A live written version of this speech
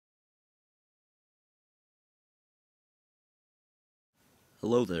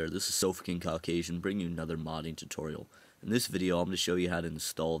Hello there, this is Sofaking Caucasian bringing you another modding tutorial. In this video I'm going to show you how to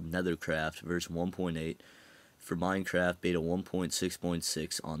install NetherCraft version 1.8 for Minecraft beta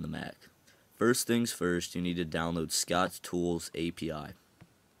 1.6.6 on the Mac. First things first, you need to download Scott's Tools API. I'm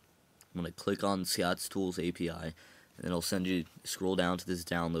going to click on Scott's Tools API and then it'll send you, scroll down to this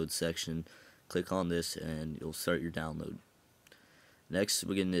download section, click on this and you'll start your download. Next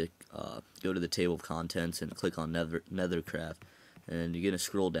we're going to go to the table of contents and click on NetherCraft. And you're going to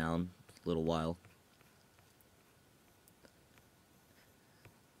scroll down a little while.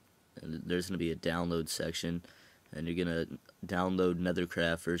 And there's going to be a download section. And you're going to download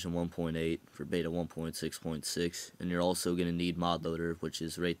NetherCraft version 1.8 for beta 1.6.6. And you're also going to need ModLoader, which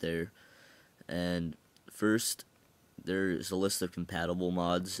is right there. And first, there's a list of compatible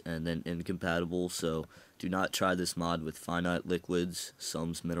mods and then incompatible. So do not try this mod with Finite Liquids,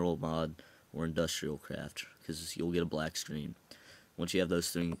 Sums Mineral Mod, or Industrial Craft, because you'll get a black screen. Once you have those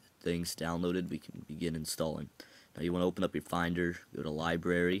things downloaded, we can begin installing. Now you want to open up your Finder, go to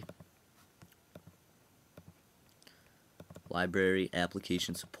Library,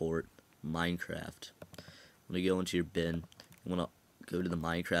 Application Support, Minecraft. When you go into your bin, you want to go to the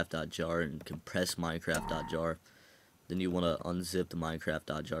Minecraft.jar and compress Minecraft.jar. Then you want to unzip the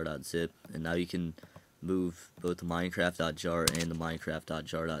Minecraft.jar.zip, and now you can move both the Minecraft.jar and the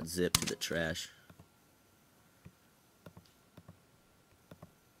Minecraft.jar.zip to the trash.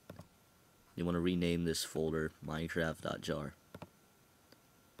 You want to rename this folder Minecraft.jar.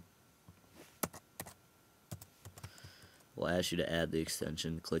 We'll ask you to add the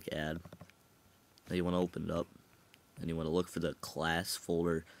extension. Click Add. Now you want to open it up, and you want to look for the class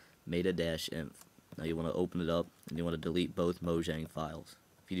folder meta-inf. Now you want to open it up, and you want to delete both Mojang files.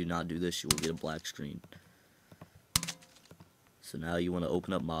 If you do not do this, you will get a black screen. So now you want to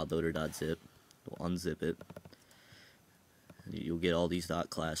open up modloader.zip. We'll unzip it. You'll get all these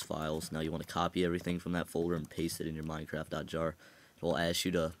 .class files. Now you want to copy everything from that folder and paste it in your Minecraft.jar. It will ask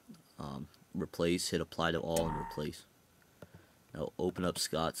you to replace, hit apply to all and replace. Now open up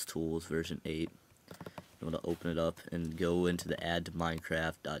Scott's Tools version 8. You want to open it up and go into the add to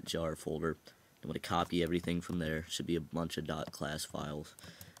Minecraft.jar folder. You want to copy everything from there. Should be a bunch of .class files.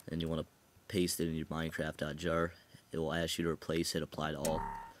 And you want to paste it in your Minecraft.jar. It will ask you to replace, hit apply to all.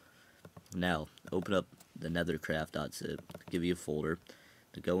 Now open up the NetherCraft.zip, give you a folder,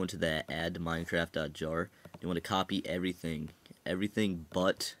 to go into that add to Minecraft.jar. You want to copy everything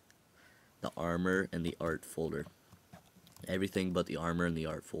but the armor and the art folder. Everything but the armor and the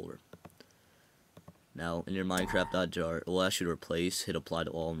art folder. Now in your Minecraft.jar, it will ask you to replace, hit apply to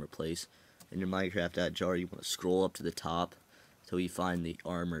all and replace. In your Minecraft.jar, you want to scroll up to the top until you find the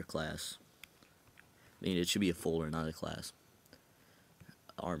armor class. I mean, it should be a folder, not a class.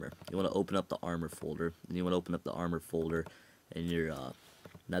 Armor. You want to open up the armor folder, and you want to open up the armor folder in your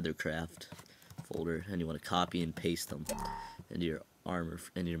NetherCraft folder, and you want to copy and paste them into your armor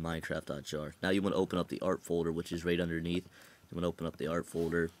into your Minecraft.jar. Now you want to open up the art folder, which is right underneath. You want to open up the art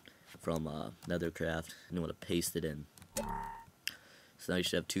folder from NetherCraft, and you want to paste it in. So now you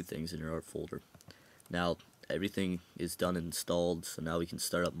should have two things in your art folder. Now everything is done and installed, so now we can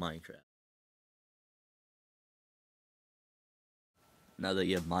start up Minecraft. Now that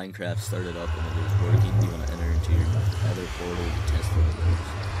you have Minecraft started up and it is working, you want to enter into your Nether portal to test what it is.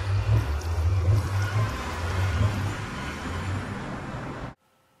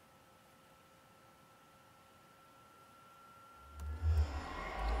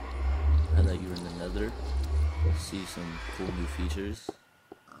 Now that you're in the Nether, you'll see some cool new features.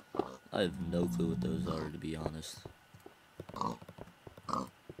 I have no clue what those are, to be honest.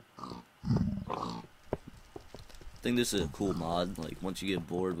 I think this is a cool mod. Like, once you get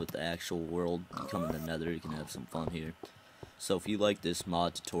bored with the actual world, you come in the Nether, you can have some fun here. So if you like this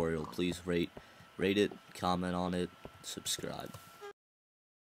mod tutorial, please rate it, comment on it, subscribe.